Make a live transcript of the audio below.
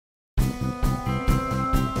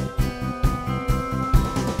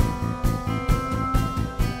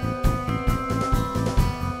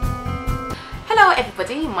Hello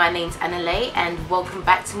everybody, my name's Annalay and welcome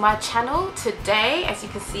back to my channel. Today, as you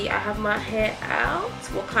can see, I have my hair out.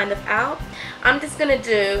 What kind of out? I'm just going to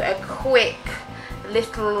do a quick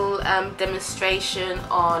little demonstration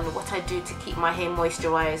on what I do to keep my hair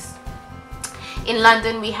moisturized. In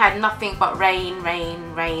London we had nothing but rain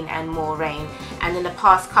and more rain, and in the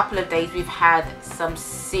past couple of days we've had some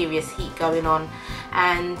serious heat going on,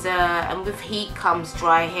 and with heat comes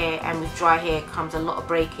dry hair, and with dry hair comes a lot of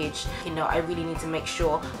breakage. You know, I really need to make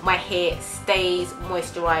sure my hair stays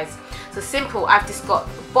moisturized. So simple, I've just got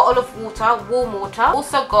a bottle of water, warm water.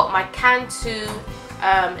 Also got my Cantu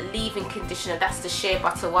leave-in conditioner, that's the shea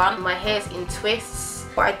butter one. My hair's in twists.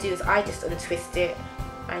 What I do is I just untwist it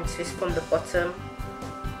and twist from the bottom,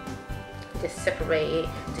 just separate it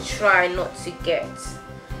to try not to get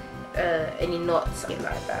any knots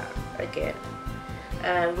like that again.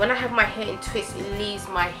 When I have my hair in twists, it leaves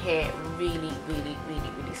my hair really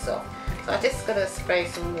soft. So I'm just gonna spray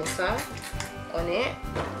some water on it.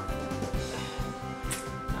 Oh,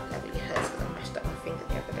 that really hurts because I mashed up my finger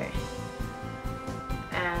the other day.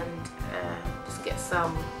 And just get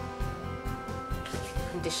some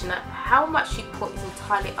conditioner. How much you put is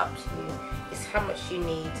entirely up to you. It's how much you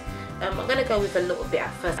need. I'm going to go with a little bit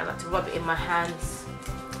at first. I like to rub it in my hands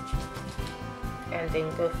and then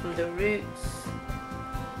go from the roots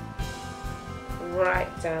right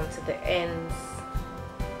down to the ends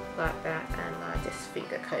like that, and I just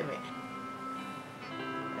finger comb it,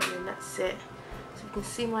 and then that's it. So you can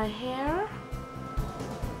see my hair.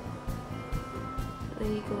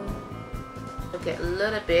 There you go. I'll get a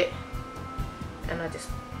little bit and I just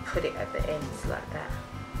put it at the ends like that,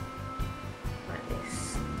 like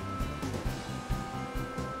this.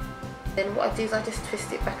 Then what I do is I just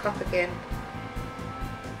twist it back up again.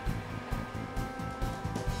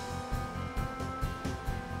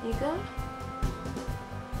 There you go.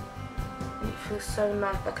 And it feels so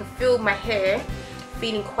nice. I can feel my hair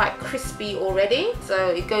feeling quite crispy already, so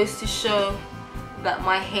it goes to show that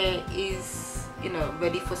my hair is, you know,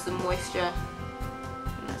 ready for some moisture.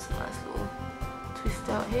 And that's a nice little twist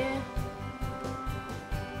out here.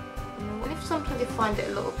 And if sometimes you find it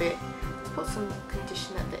a little bit, just put some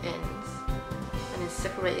conditioner at the ends and then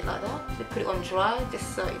separate it like that. So put it on dry,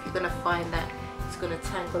 just so if you're going to find that it's going to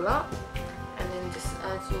tangle up, and then just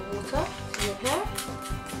add your water to your hair.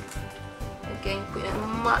 Again, put in as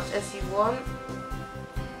much as you want.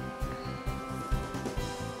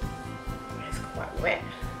 It's quite wet.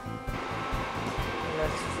 You know,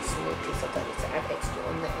 this is a small piece, I don't need to add extra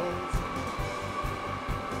on the ends.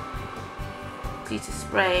 To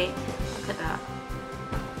spray, look at that.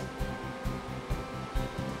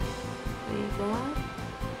 There you go.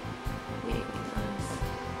 Really nice.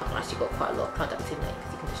 I've actually got quite a lot of product in there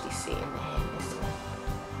because you can actually see it in the hair in this one.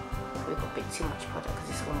 We've got a bit too much product because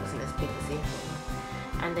this one wasn't as big as the other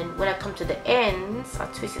one. And then when I come to the ends, I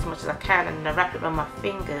twist as much as I can and then I wrap it around my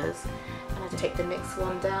fingers, and I just take the next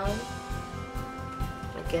one down.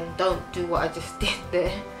 Again, don't do what I just did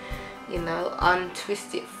there. You know,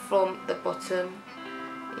 untwist it from the bottom.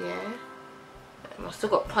 Yeah, I've still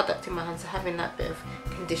got product in my hands, so having that bit of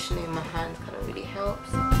conditioner in my hands kind of really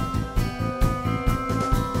helps. I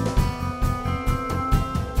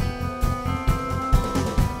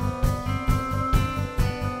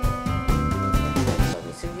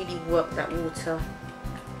need to really work that water.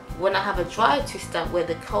 When I have a dry twist out where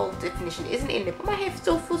the cold definition isn't in it, but my hair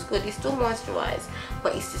still feels good, it's still moisturized,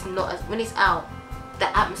 but it's just not as, when it's out, the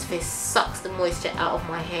atmosphere sucks the moisture out of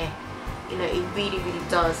my hair. You know, it really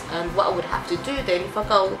does. And what I would have to do then, if I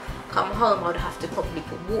come home, I would have to probably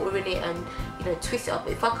put water in it and, you know, twist it up.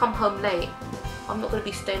 But if I come home late, I'm not going to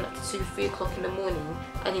be staying up to 2-3 o'clock in the morning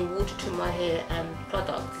adding water to my hair and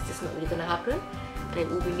product. It's just not really going to happen, and it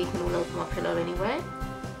will be leaking all over my pillow anyway.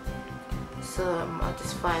 So I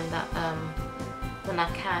just find that when I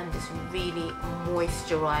can, just really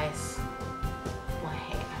moisturize my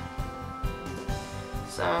hair.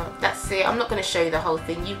 So that's it. I'm not going to show you the whole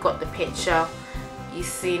thing. You've got the picture, you've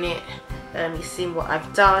seen it, you've seen what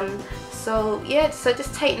I've done. So yeah, so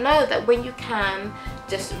just take note that when you can,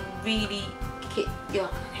 just really keep your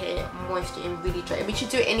hair moisture and really dry. I mean, you should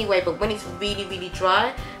do it anyway, but when it's really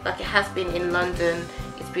dry, like it has been in London,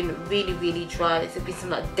 it's been really dry, it's been some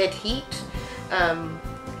like dead heat,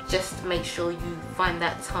 just make sure you find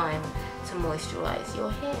that time to moisturize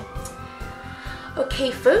your hair.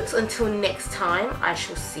 Okay folks, until next time, I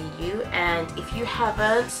shall see you. And if you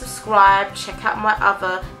haven't subscribed, check out my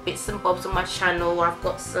other bits and bobs on my channel. I've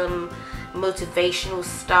got some motivational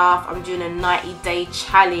stuff. I'm doing a 90-day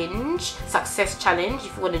challenge, success challenge,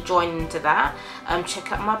 if you want to join into that.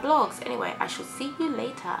 Check out my blogs. Anyway, I shall see you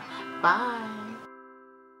later. Bye.